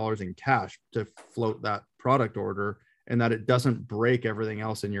 $125,000 in cash to float that product order, and that it doesn't break everything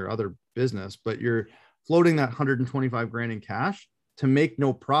else in your other business. But you're floating that 125 grand in cash to make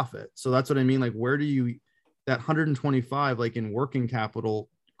no profit. So that's what I mean. Like, where do you, that 125, like, in working capital,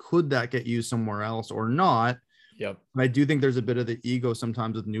 could that get used somewhere else or not? Yep. I do think there's a bit of the ego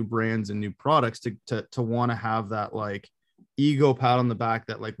sometimes with new brands and new products to want to have that, like, ego pat on the back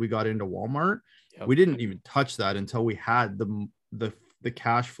that, like, we got into Walmart. Yep. We didn't even touch that until we had the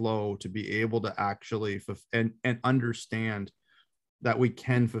cash flow to be able to actually and understand that we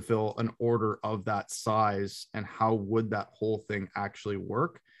can fulfill an order of that size, and how would that whole thing actually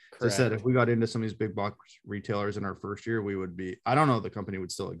work. Correct. As I said, if we got into some of these big box retailers in our first year, we would be, I don't know, the company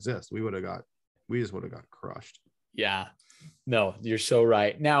would still exist. We just would have got crushed. Yeah, no, you're so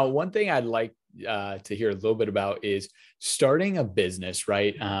right. Now, one thing I'd like to hear a little bit about is starting a business,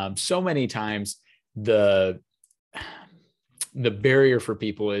 right? So many times the barrier for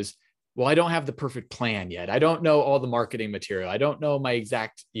people is, well, I don't have the perfect plan yet. I don't know all the marketing material. I don't know my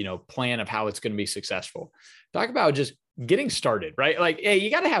exact, plan of how it's going to be successful. Talk about just getting started, right? Like, hey,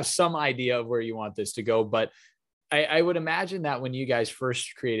 you got to have some idea of where you want this to go. But I would imagine that when you guys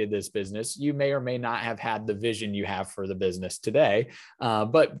first created this business, you may or may not have had the vision you have for the business today.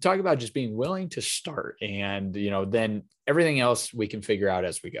 But talk about just being willing to start, and, then everything else we can figure out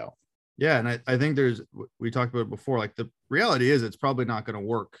as we go. Yeah. And I think we talked about it before, like, the reality is it's probably not going to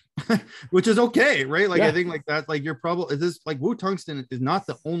work, which is okay. Right. Like, yeah. I think, like, that's, like, you're probably, this, like, Woo Tungsten is not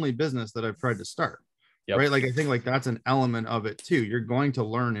the only business that I've tried to start. Yep. Right. Like, I think, like, that's an element of it too. You're going to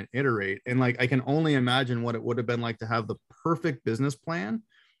learn and iterate. And, like, I can only imagine what it would have been like to have the perfect business plan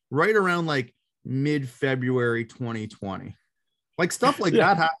right around, like, mid-February 2020. Like, stuff like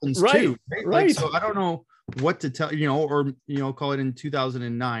that happens too. Right? Like, so I don't know what to tell, or, call it in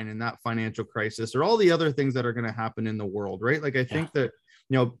 2009 in that financial crisis, or all the other things that are going to happen in the world. Right. Like, I think that,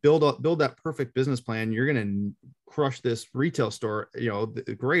 build that perfect business plan. You're going to crush this retail store,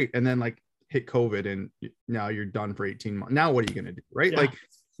 great. And then, like, hit COVID, and now you're done for 18 months. Now, what are you going to do? Right. Yeah. Like,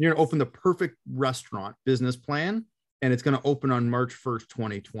 you're going to open the perfect restaurant business plan, and it's going to open on March 1st,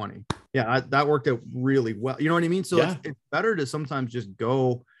 2020. Yeah. That worked out really well. You know what I mean? So yeah. It's better to sometimes just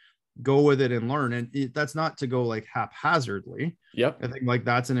go with it and learn. And that's not to go, like, haphazardly. Yep. I think, like,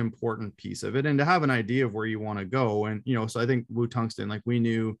 that's an important piece of it, and to have an idea of where you want to go. And, so I think Woo Tungsten, like, we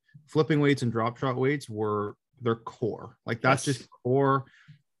knew flipping weights and drop shot weights were their core. Like, that's just core.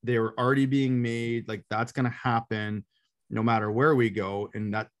 They were already being made. Like, that's going to happen no matter where we go.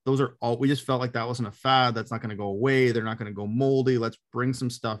 And those are all, we just felt like that wasn't a fad. That's not going to go away. They're not going to go moldy. Let's bring some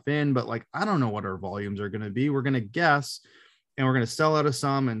stuff in. But, like, I don't know what our volumes are going to be. We're going to guess, and we're going to sell out of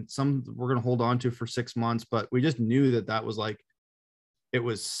some, and some we're going to hold on to for 6 months. But we just knew that was, like, it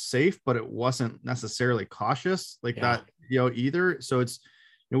was safe, but it wasn't necessarily cautious like that, either. So it's,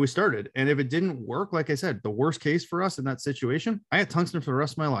 we started, and if it didn't work, like I said, the worst case for us in that situation, I had tungsten for the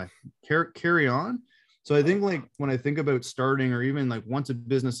rest of my life. Carry on. So I think, like, when I think about starting, or even, like, once a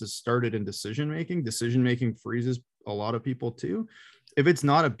business is started in decision making freezes a lot of people too. If it's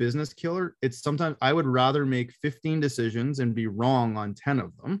not a business killer, it's sometimes I would rather make 15 decisions and be wrong on 10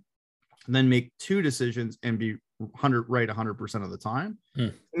 of them than make 2 decisions and be 100% of the time.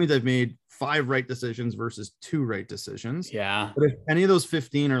 It means I've made 5 right decisions versus 2 right decisions. Yeah. But if any of those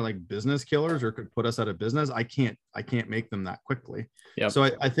 15 are, like, business killers or could put us out of business, I can't make them that quickly. Yep. So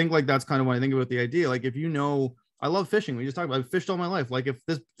I think, like, that's kind of when I think about the idea. Like, if I love fishing. We just talked about, I've fished all my life. Like, if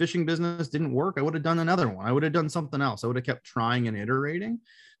this fishing business didn't work, I would have done another one. I would have done something else. I would have kept trying and iterating.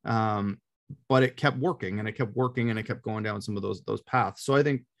 But it kept working, and it kept working, and it kept going down some of those paths. So I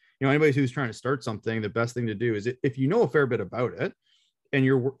think, anybody who's trying to start something, the best thing to do is, if you know a fair bit about it, and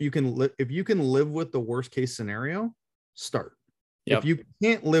if you can live with the worst case scenario, start. Yep. If you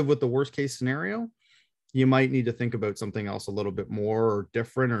can't live with the worst case scenario, you might need to think about something else a little bit more, or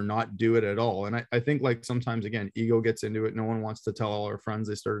different, or not do it at all. And I think, like, sometimes, again, ego gets into it. No one wants to tell all our friends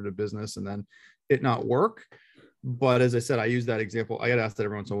they started a business and then it not work. But as I said, I use that example. I get asked that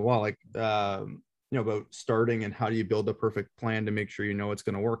every once in a while, like, about starting and how do you build a perfect plan to make sure it's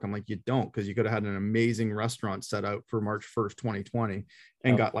going to work. I'm like, you don't, because you could have had an amazing restaurant set out for March 1st, 2020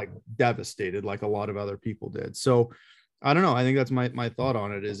 and got, like, devastated like a lot of other people did. So I don't know. I think that's my thought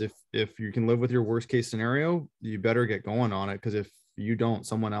on it is if you can live with your worst case scenario, you better get going on it. Because if you don't,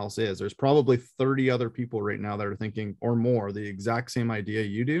 someone else is. There's probably 30 other people right now that are thinking or more the exact same idea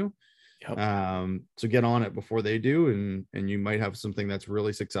you do. Yep. So get on it before they do, and you might have something that's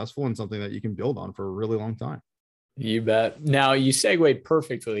really successful and something that you can build on for a really long time. You bet. Now you segued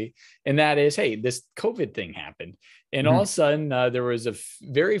perfectly, and that is, hey, this COVID thing happened, and all of a sudden there was a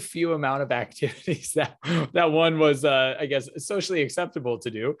very few amount of activities that one was, I guess, socially acceptable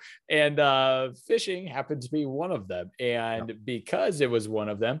to do, and fishing happened to be one of them. And because it was one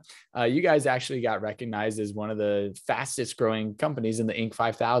of them, you guys actually got recognized as one of the fastest growing companies in the Inc.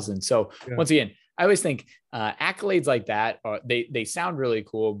 5000. So once again, I always think accolades like that, they sound really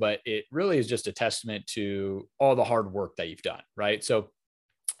cool, but it really is just a testament to all the hard work that you've done, right? So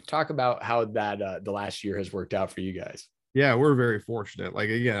talk about how that the last year has worked out for you guys. Yeah, we're very fortunate. Like,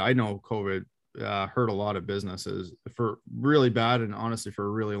 again, I know COVID hurt a lot of businesses for really bad and honestly for a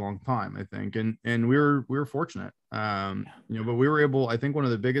really long time, I think. And we were fortunate. But we were able, I think one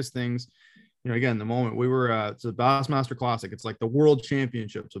of the biggest things, again, the moment we were it's a Bassmaster Classic. It's like the World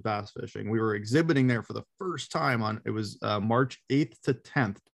Championships of bass fishing. We were exhibiting there for the first time it was March 8th to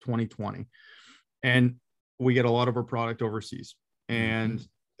 10th, 2020. And we get a lot of our product overseas, and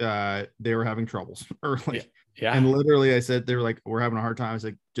they were having troubles early. Yeah. And literally I said, they were like, we're having a hard time. I was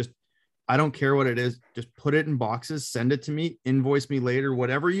like, I don't care what it is. Just put it in boxes, send it to me, invoice me later,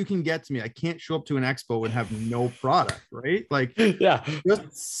 whatever you can get to me. I can't show up to an expo and have no product, right? Like, just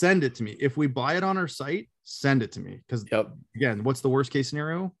send it to me. If we buy it on our site, send it to me. Because again, what's the worst case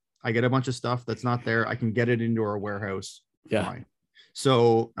scenario? I get a bunch of stuff that's not there. I can get it into our warehouse. Fine.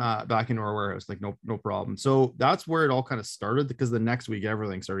 So back into our warehouse, like no problem. So that's where it all kind of started, because the next week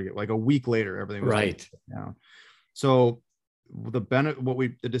everything started to get, like a week later, everything was right down. So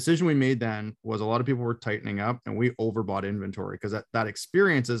the decision we made then was a lot of people were tightening up, and we overbought inventory, because that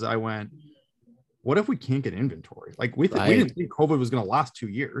experience is I went, what if we can't get inventory? Like we didn't think COVID was going to last 2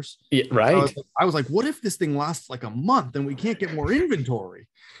 years. Yeah, right. I was like, what if this thing lasts like a month and we can't get more inventory,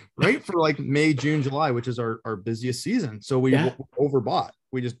 right? For like May, June, July, which is our busiest season. So we overbought.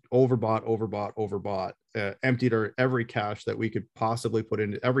 We just overbought, emptied every cash that we could possibly put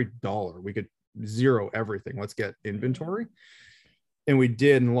into every dollar. We could zero everything. Let's get inventory. And we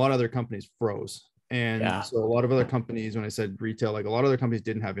did. And a lot of other companies froze. And so a lot of other companies, when I said retail, like a lot of other companies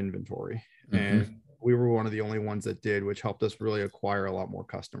didn't have inventory. And we were one of the only ones that did, which helped us really acquire a lot more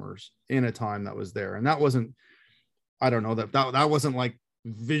customers in a time that was there. And that wasn't, I don't know, that wasn't like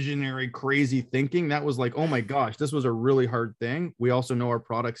visionary, crazy thinking. That was like, oh my gosh, this was a really hard thing. We also know our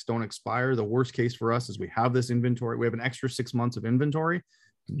products don't expire. The worst case for us is we have this inventory. We have an extra 6 months of inventory.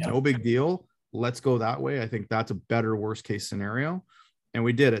 No big deal. Let's go that way. I think that's a better worst case scenario. And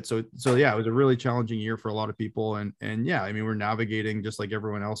we did it. So yeah, it was a really challenging year for a lot of people. And yeah, I mean, we're navigating just like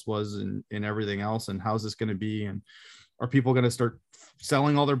everyone else was in everything else. And how's this going to be? And are people going to start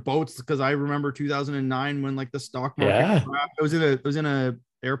selling all their boats? Because I remember 2009 when like the stock market, I was in a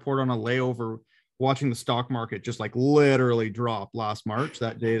airport on a layover watching the stock market just like literally drop last March,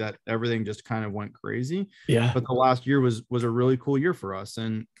 that day that everything just kind of went crazy. But the last year was a really cool year for us.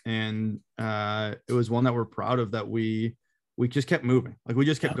 And it was one that we're proud of, that we just kept moving. Like we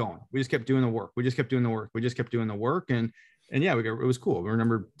just kept going. We just kept doing the work. We just kept doing the work. And yeah, it was cool. We were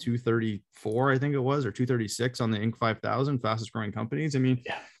number 234, I think it was, or 236 on the Inc. 5000 fastest growing companies. I mean,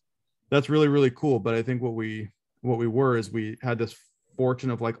 that's really, really cool. But I think what we were is we had this fortune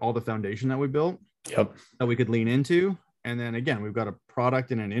of like all the foundation that we built that we could lean into. And then again, we've got a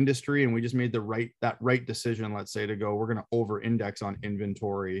product in an industry, and we just made that right decision, let's say, to go, we're going to over index on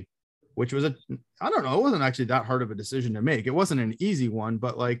inventory, which was I don't know, it wasn't actually that hard of a decision to make. It wasn't an easy one,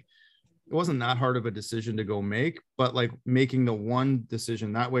 but like, it wasn't that hard of a decision to go make, but like making the one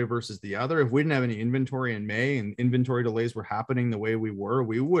decision that way versus the other. If we didn't have any inventory in May and inventory delays were happening the way we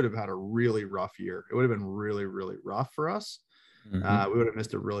would have had a really rough year. It would have been really, really rough for us. We would have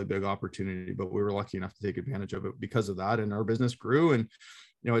missed a really big opportunity, but we were lucky enough to take advantage of it because of that. And our business grew, and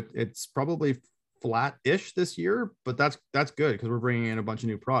it's probably flat-ish this year, but that's good, because we're bringing in a bunch of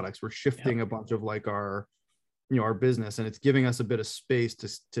new products. We're shifting a bunch of like our business, and it's giving us a bit of space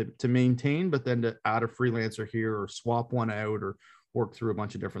to maintain, but then to add a freelancer here or swap one out or work through a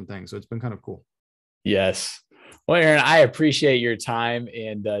bunch of different things. So it's been kind of cool. Yes. Well, Aaron, I appreciate your time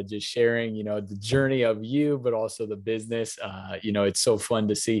and just sharing, the journey of you, but also the business. It's so fun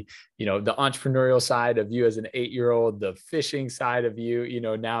to see, the entrepreneurial side of you as an 8-year-old, the fishing side of you,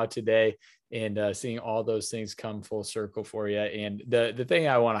 now today, and seeing all those things come full circle for you. And the thing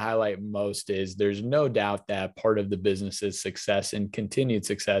I want to highlight most is there's no doubt that part of the business's success and continued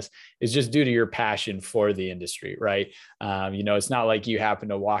success is just due to your passion for the industry, right? It's not like you happen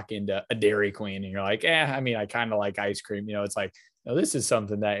to walk into a Dairy Queen and you're like, I kind of like ice cream. It's like, no, this is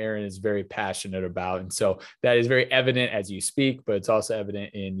something that Aaron is very passionate about. And so that is very evident as you speak, but it's also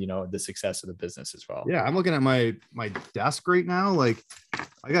evident in, the success of the business as well. Yeah. I'm looking at my desk right now. Like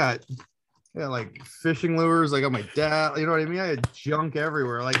I got like fishing lures. I got my dad, you know what I mean? I had junk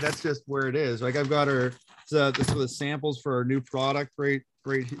everywhere. Like that's just where it is. Like I've got some of the samples for our new product. Great.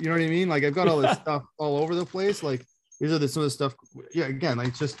 You know what I mean? Like I've got all this stuff all over the place. Like these are some of the stuff. Yeah. Again,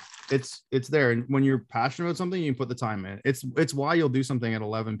 like it's there. And when you're passionate about something, you can put the time in. It's why you'll do something at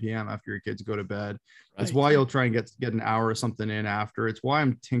 11 PM after your kids go to bed. Right. It's why you'll try and get an hour or something in after. It's why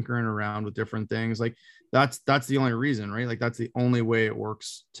I'm tinkering around with different things. Like that's the only reason, right? Like that's the only way it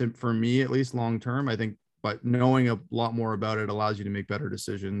works for me, at least long term, I think. But knowing a lot more about it allows you to make better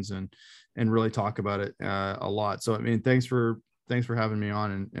decisions and really talk about it a lot. So I mean, thanks for having me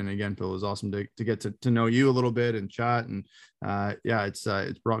on. And again, Phil, it was awesome to get to know you a little bit and chat. And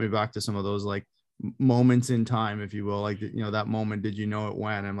it's brought me back to some of those like moments in time, if you will, like, that moment, did you know it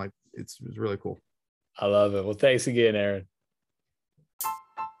when? I'm like, it was really cool. I love it. Well, thanks again, Aaron.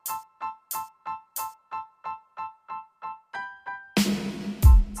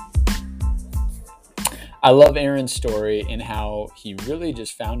 I love Aaron's story and how he really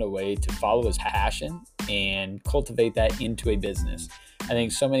just found a way to follow his passion and cultivate that into a business. I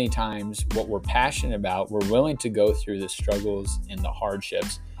think so many times what we're passionate about, we're willing to go through the struggles and the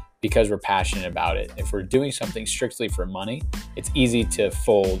hardships because we're passionate about it. If we're doing something strictly for money, it's easy to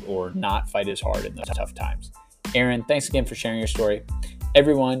fold or not fight as hard in those tough times. Aaron, thanks again for sharing your story.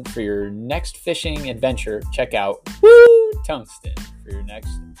 Everyone, for your next fishing adventure, check out Tungsten for your next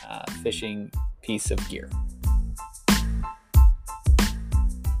fishing piece of gear.